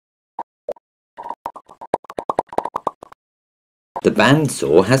The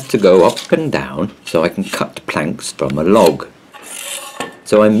bandsaw has to go up and down so I can cut planks from a log.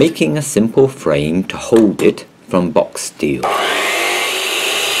 So I'm making a simple frame to hold it from box steel.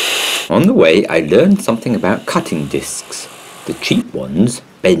 On the way I learned something about cutting discs. The cheap ones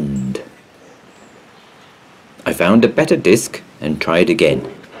bend. I found a better disc and tried again.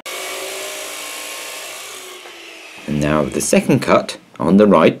 And now the second cut on the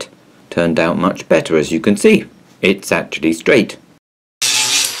right turned out much better, as you can see. It's actually straight.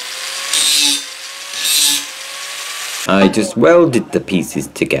 I just welded the pieces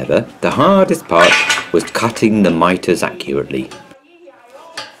together. The hardest part was cutting the miters accurately.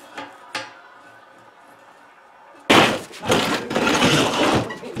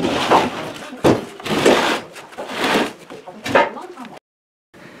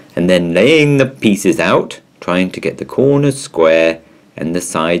 And then laying the pieces out, trying to get the corners square and the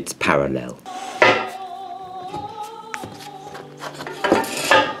sides parallel.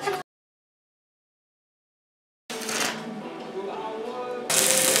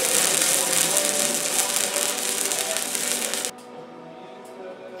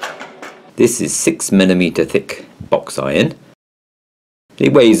 This is 6mm thick box iron.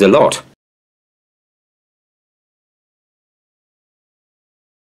 It weighs a lot.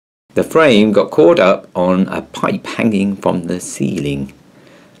 The frame got caught up on a pipe hanging from the ceiling.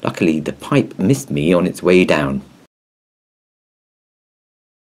 Luckily the pipe missed me on its way down.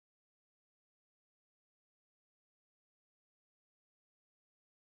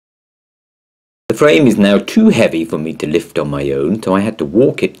 The frame is now too heavy for me to lift on my own, so I had to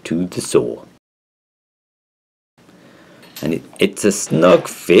walk it to the saw. And it's a snug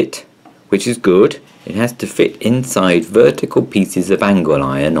fit, which is good. It has to fit inside vertical pieces of angle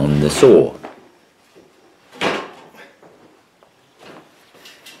iron on the saw.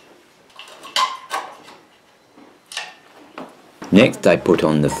 Next I put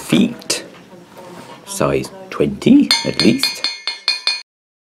on the feet, size 20 at least.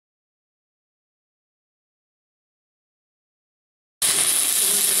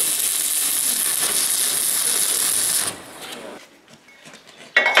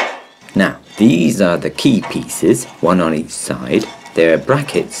 Now, these are the key pieces, one on each side. They're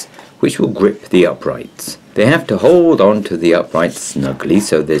brackets which will grip the uprights. They have to hold on to the uprights snugly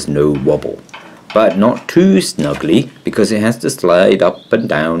so there's no wobble. But not too snugly because it has to slide up and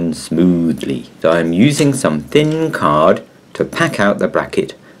down smoothly. So I'm using some thin card to pack out the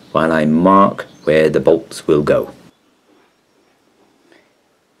bracket while I mark where the bolts will go.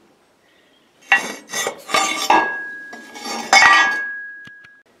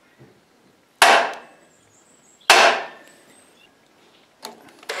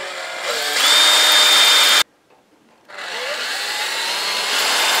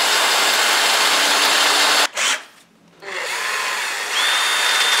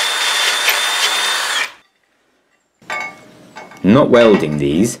 I'm not welding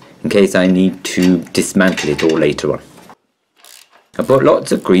these in case I need to dismantle it all later on. I put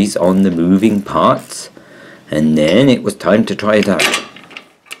lots of grease on the moving parts and then it was time to try it out.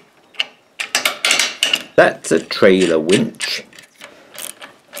 That's a trailer winch.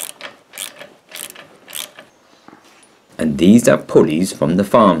 And these are pulleys from the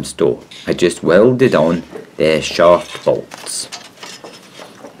farm store. I just welded on their shaft bolts.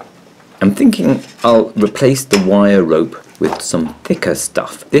 I'm thinking I'll replace the wire rope with some thicker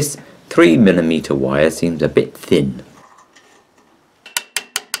stuff. This 3mm wire seems a bit thin.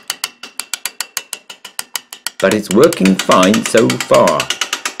 But it's working fine so far.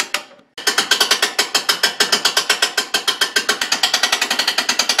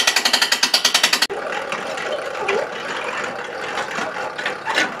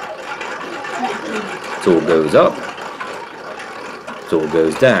 Saw goes up, saw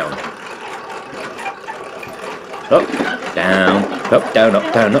goes down. Up, down, up, down,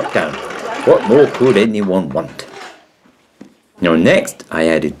 up, down, up, down. What more could anyone want? Now next I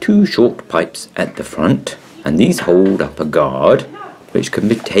added 2 short pipes at the front, and these hold up a guard which can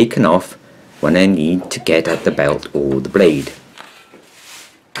be taken off when I need to get at the belt or the blade.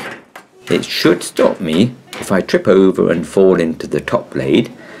 It should stop me if I trip over and fall into the top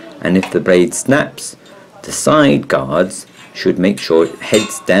blade, and if the blade snaps, the side guards should make sure it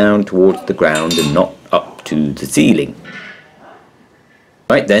heads down towards the ground and not up to the ceiling.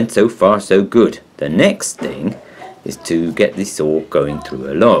 Right then, so far so good. The next thing is to get the saw going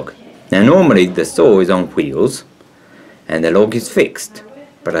through a log. Now normally the saw is on wheels and the log is fixed,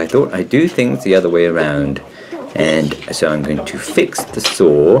 but I thought I'd do things the other way around, and so I'm going to fix the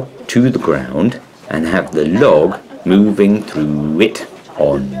saw to the ground and have the log moving through it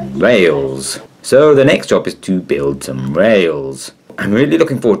on rails. So the next job is to build some rails. I'm really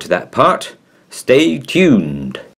looking forward to that part. Stay tuned.